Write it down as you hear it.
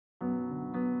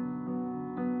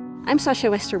I'm Sasha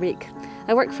Westerbeek.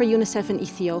 I work for UNICEF in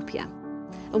Ethiopia.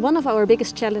 And one of our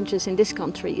biggest challenges in this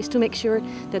country is to make sure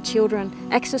that children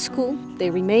access school, they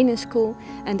remain in school,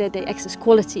 and that they access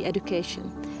quality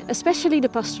education. Especially the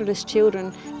pastoralist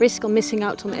children risk on missing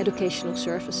out on educational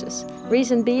services.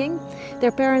 Reason being,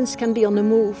 their parents can be on the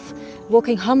move,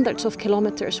 walking hundreds of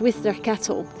kilometers with their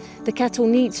cattle. The cattle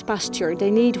needs pasture,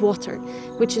 they need water,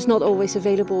 which is not always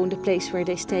available in the place where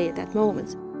they stay at that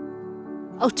moment.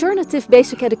 Alternative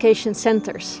basic education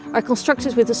centers are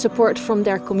constructed with the support from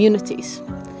their communities.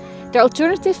 They're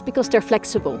alternative because they're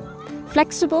flexible.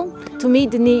 Flexible to meet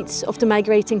the needs of the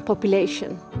migrating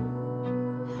population.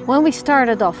 When we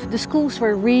started off, the schools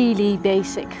were really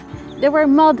basic. They were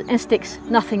mud and sticks,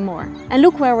 nothing more. And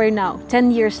look where we're now, 10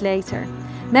 years later.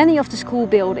 Many of the school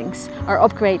buildings are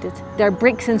upgraded. They're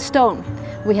bricks and stone.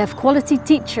 We have quality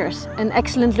teachers and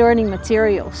excellent learning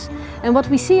materials. And what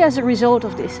we see as a result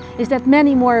of this is that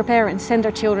many more parents send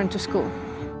their children to school.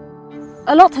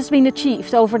 A lot has been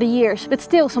achieved over the years, but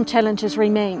still some challenges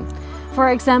remain. For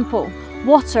example,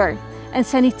 water and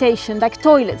sanitation, like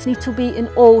toilets, need to be in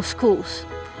all schools.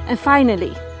 And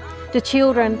finally, the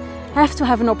children have to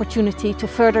have an opportunity to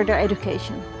further their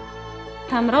education.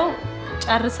 ተምረው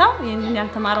ጨርሰው ይሄንን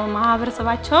ያልተማረውን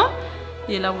ማህበረሰባቸውን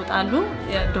ይለውጣሉ።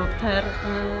 የዶክተር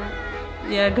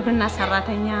የግብርና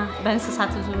ሰራተኛ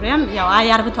በእንስሳት ዙሪያም ያው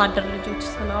አርብቶ አደር ልጆች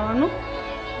ስለሆኑ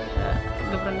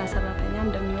ግብርና ሰራተኛ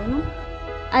እንደሚሆኑ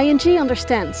ING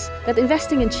understands that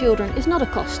investing in children is not a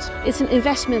cost, it's an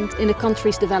investment in a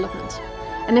country's development.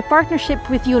 And in partnership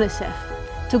with UNICEF,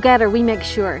 together we make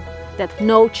sure that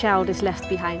no child is left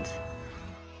behind.